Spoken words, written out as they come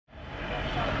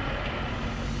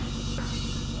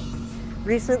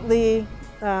Recently,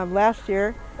 last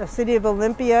year, the city of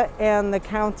Olympia and the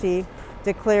county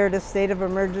declared a state of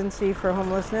emergency for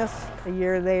homelessness. A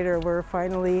year later, we're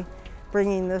finally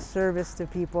bringing this service to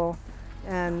people,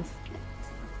 and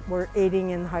we're aiding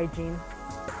in hygiene.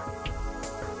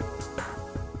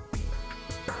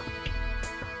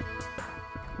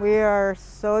 We are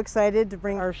so excited to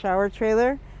bring our shower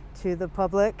trailer to the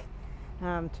public,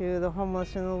 to the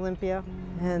homeless in Olympia.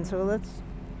 And so let's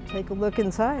take a look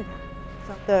inside.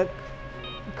 The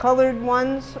colored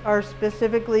ones are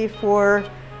specifically for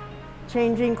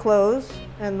changing clothes,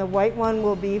 and the white one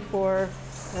will be for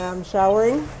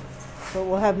showering. So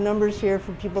we'll have numbers here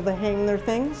for people to hang their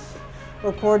things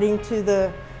according to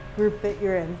the group that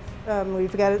you're in.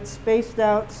 We've got it spaced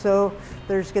out, so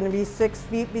there's going to be 6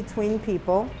 feet between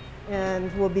people, and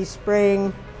we'll be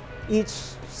spraying each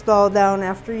stall down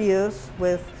after use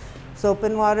with soap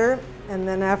and water, and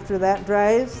then after that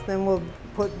dries, then we'll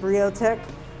put Briotech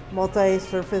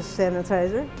multi-surface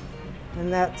sanitizer,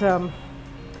 and that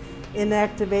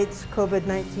inactivates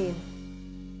COVID-19.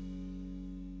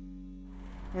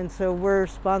 And so we're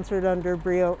sponsored under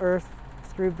Brio Earth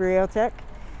through Briotech,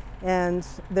 and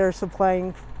they're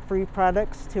supplying free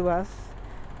products to us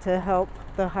to help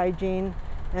the hygiene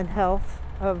and health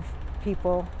of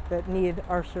people that need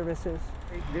our services.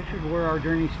 This is where our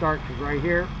journey starts, right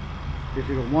here. This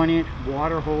is a 1-inch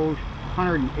water hose,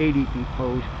 180 feet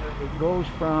hose. It goes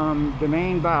from the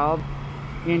main valve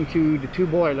into the 2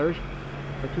 boilers.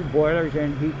 The 2 boilers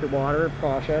then heat the water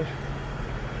process,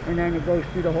 and then it goes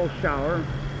through the whole shower,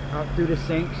 out through the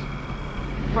sinks.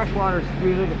 Fresh water is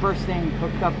usually the first thing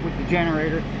hooked up with the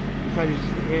generator, because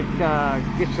it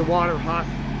gets the water hot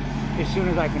as soon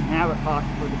as I can have it hot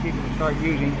for the people to start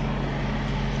using.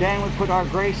 Then we put our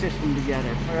gray system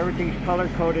together. Everything's color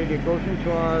coded. It goes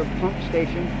into our pump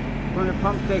station. From the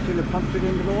pump station, it pumps it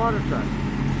into the water truck.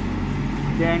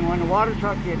 Then when the water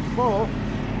truck gets full,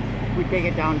 we take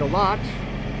it down to lots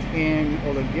in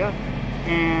Olympia,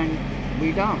 and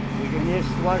we dump. And this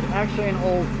was actually an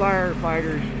old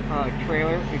firefighter's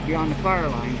trailer. It'd be on the fire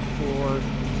line for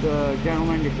the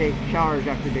gentlemen to take showers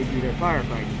after they do their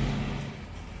firefighting.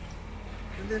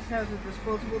 So this has a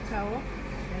disposable towel,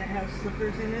 and it has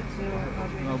slippers in it.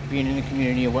 So being in the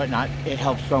community and whatnot, it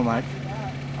helps so much.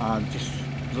 Just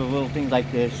the little things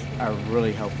like this are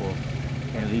really helpful,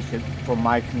 and at least for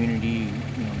my community,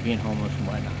 being homeless and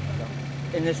whatnot.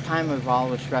 So, in this time of all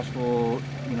the stressful,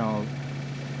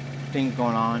 things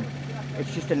going on,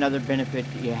 it's just another benefit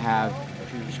that you have.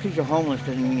 Just because you're homeless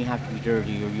doesn't mean you have to be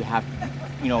dirty, or you have to,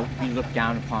 be looked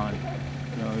down upon.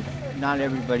 Not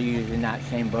everybody is in that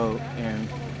same boat, and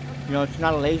it's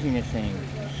not a laziness thing.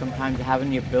 Sometimes having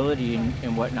the ability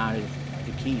and whatnot is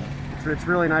the key. It's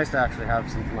really nice to actually have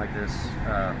something like this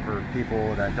for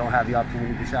people that don't have the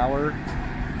opportunity to shower,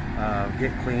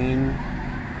 get clean,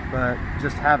 but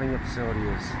just having a facility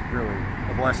is really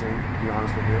a blessing, to be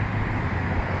honest with you.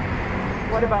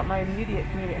 What about my immediate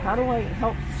community? How do I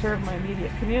help serve my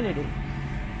immediate community?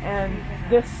 And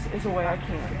this is a way I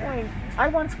can. I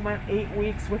once went 8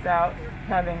 weeks without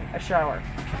having a shower.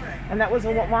 And that was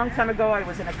a long time ago. I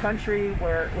was in a country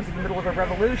where it was in the middle of a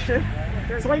revolution.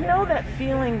 So I know that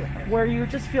feeling where you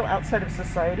just feel outside of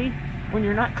society when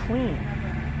you're not clean.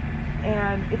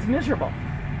 And it's miserable,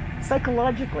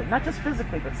 psychologically, not just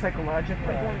physically, but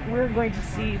psychologically. We're going to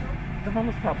see the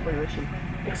homeless population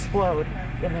explode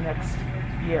in the next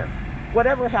year.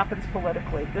 Whatever happens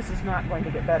politically, this is not going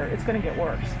to get better. It's going to get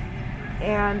worse.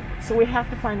 And so we have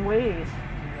to find ways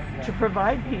to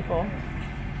provide people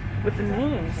with the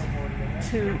means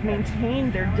to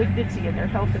maintain their dignity and their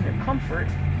health and their comfort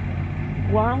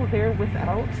while they're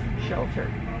without shelter.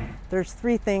 There's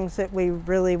 3 things that we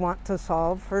really want to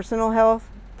solve: personal health,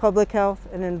 public health,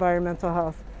 and environmental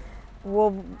health.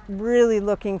 We're really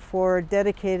looking for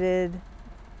dedicated,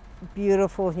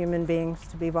 beautiful human beings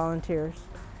to be volunteers.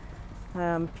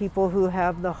 People who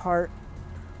have the heart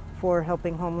for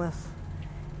helping homeless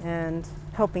and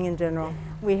helping in general.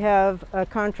 We have a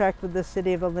contract with the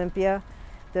city of Olympia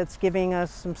that's giving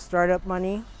us some startup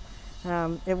money.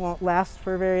 It won't last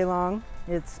for very long.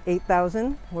 It's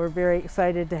 $8,000. We're very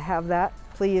excited to have that.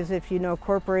 Please, if you know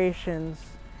corporations,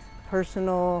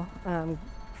 personal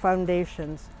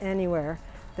foundations, anywhere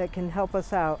that can help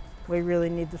us out, we really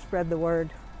need to spread the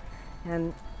word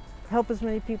and help as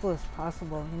many people as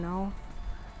possible,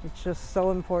 It's just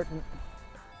so important.